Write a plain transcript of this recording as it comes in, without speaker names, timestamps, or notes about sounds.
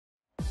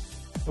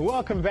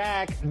Welcome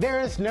back. There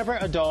is never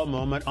a dull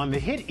moment on the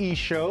hit E!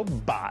 show,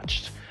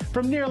 Botched.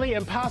 From nearly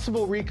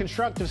impossible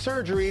reconstructive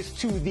surgeries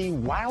to the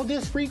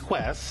wildest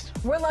requests.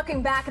 We're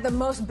looking back at the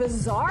most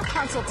bizarre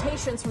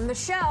consultations from the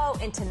show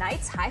in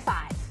tonight's High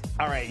Five.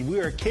 All right, we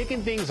are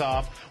kicking things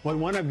off with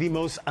one of the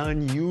most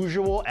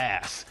unusual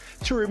asks: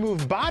 to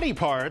remove body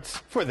parts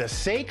for the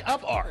sake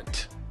of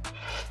art.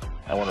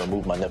 I want to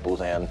remove my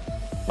nipples and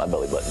my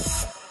belly button.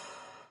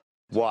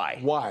 Why?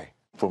 Why?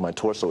 For my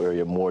torso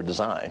area, more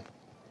design.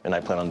 And I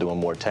plan on doing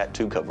more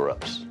tattoo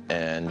cover-ups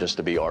and just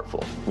to be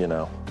artful, you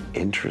know.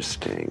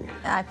 Interesting.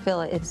 I feel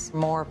it's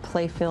more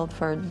play field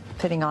for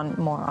putting on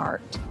more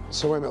art.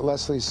 So wait a minute,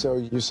 Leslie, so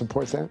you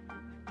support that?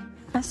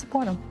 I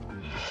support him.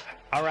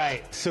 All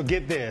right, so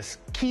get this.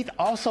 Keith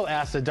also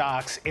asked the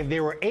docs if they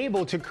were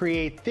able to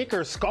create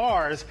thicker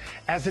scars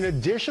as an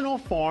additional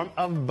form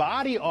of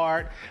body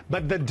art,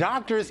 but the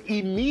doctors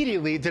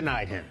immediately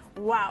denied him.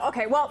 Wow.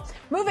 Okay, well,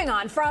 moving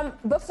on. From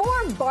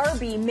before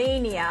Barbie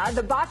mania,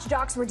 the Botched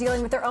docs were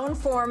dealing with their own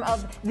form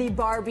of the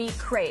Barbie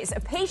craze, a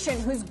patient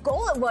whose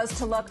goal it was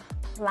to look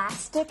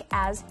plastic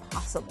as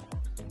possible.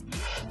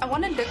 I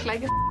want to look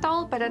like a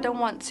doll, but I don't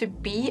want to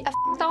be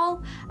a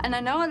doll. And I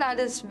know that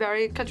is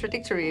very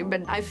contradictory,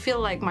 but I feel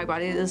like my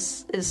body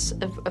is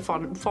a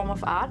form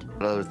of art.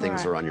 What other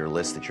things are on your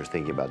list that you're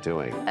thinking about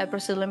doing? A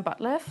Brazilian butt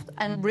lift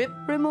and rib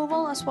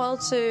removal as well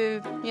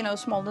to, you know,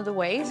 smother the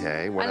waist.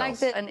 Okay, what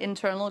else? An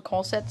internal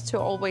corset to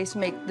always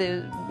make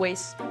the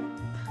waist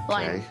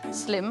line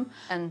slim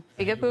and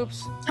bigger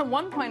boobs. At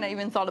one point, I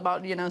even thought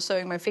about, you know,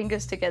 sewing my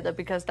fingers together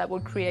because that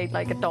would create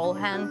like a doll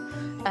hand.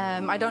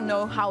 I don't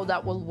know how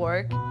that will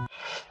work.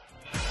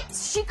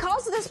 She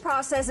calls this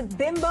process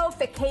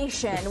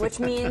bimbofication, which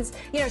means,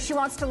 you know, she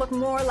wants to look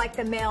more like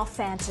the male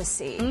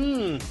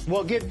fantasy.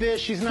 Well, get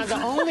this, she's not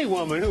the only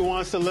woman who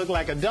wants to look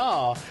like a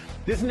doll.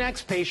 This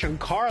next patient,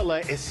 Carla,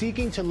 is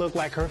seeking to look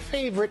like her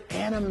favorite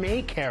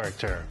anime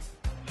character.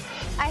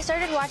 I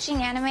started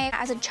watching anime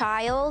as a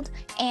child,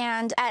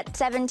 and at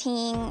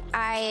 17,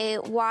 I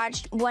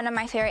watched one of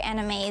my favorite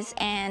animes,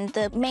 and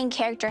the main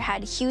character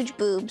had huge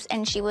boobs,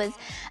 and she was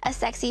a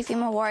sexy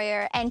female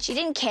warrior, and she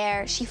didn't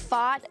care. She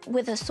fought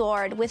with a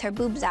sword with her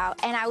boobs out,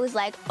 and I was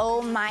like,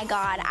 oh my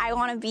God, I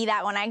want to be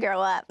that when I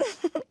grow up.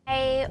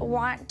 I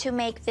want to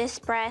make this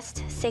breast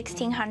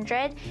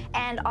 1600,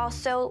 and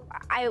also,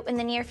 in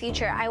the near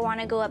future, I want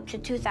to go up to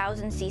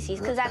 2000 cc's,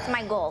 because that's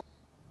my goal.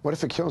 What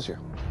if it kills you?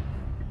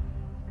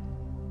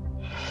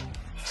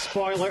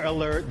 Spoiler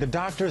alert, the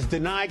doctors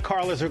denied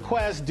Carla's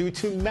request due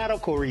to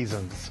medical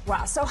reasons.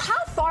 Wow, so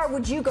how far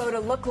would you go to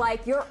look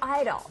like your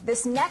idol?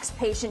 This next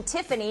patient,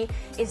 Tiffany,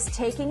 is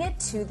taking it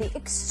to the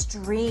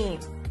extreme.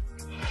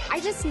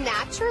 I just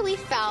naturally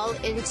fell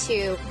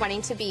into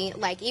wanting to be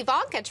like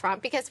Ivanka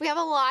Trump because we have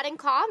a lot in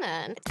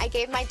common. I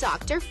gave my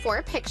doctor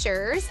 4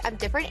 pictures of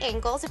different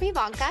angles of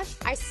Ivanka.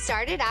 I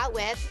started out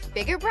with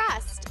bigger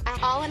breast.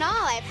 All in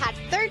all, I've had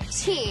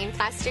 13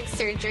 plastic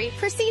surgery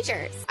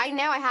procedures. I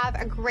know I have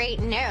a great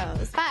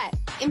nose, but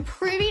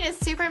improving is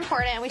super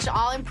important and we should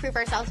all improve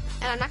ourselves,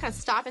 and I'm not going to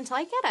stop until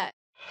I get it.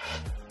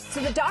 So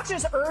the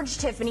doctors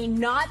urged Tiffany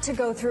not to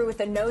go through with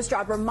the nose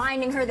job,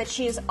 reminding her that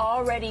she is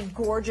already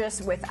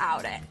gorgeous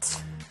without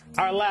it.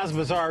 Our last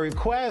bizarre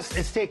request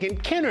is taking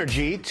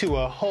Kenergy to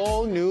a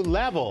whole new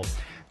level.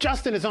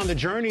 Justin is on the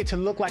journey to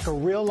look like a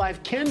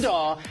real-life Ken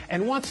doll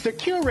and wants to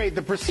curate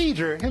the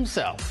procedure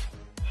himself.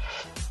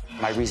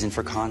 My reason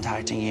for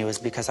contacting you is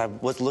because I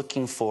was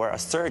looking for a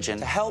surgeon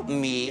to help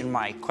me in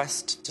my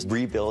quest to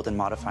rebuild and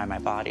modify my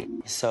body.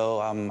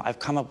 So I've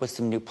come up with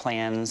some new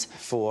plans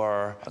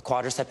for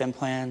quadricep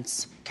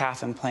implants,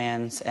 calf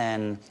implants,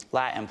 and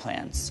lat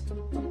implants.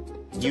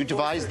 You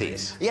devised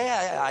these?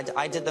 Yeah,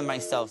 I did them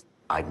myself.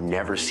 I've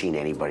never seen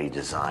anybody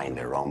design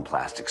their own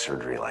plastic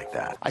surgery like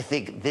that. I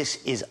think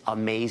this is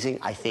amazing.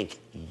 I think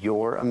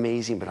you're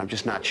amazing, but I'm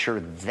just not sure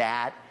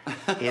that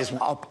is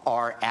up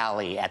our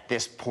alley at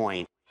this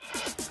point.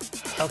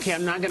 Okay,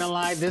 I'm not gonna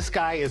lie, this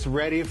guy is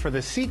ready for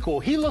the sequel.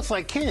 He looks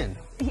like Ken.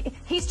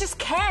 He's just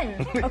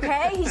Ken,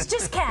 okay? He's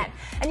just Ken.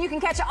 And you can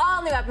catch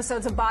all new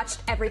episodes of Botched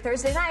every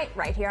Thursday night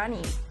right here on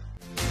E!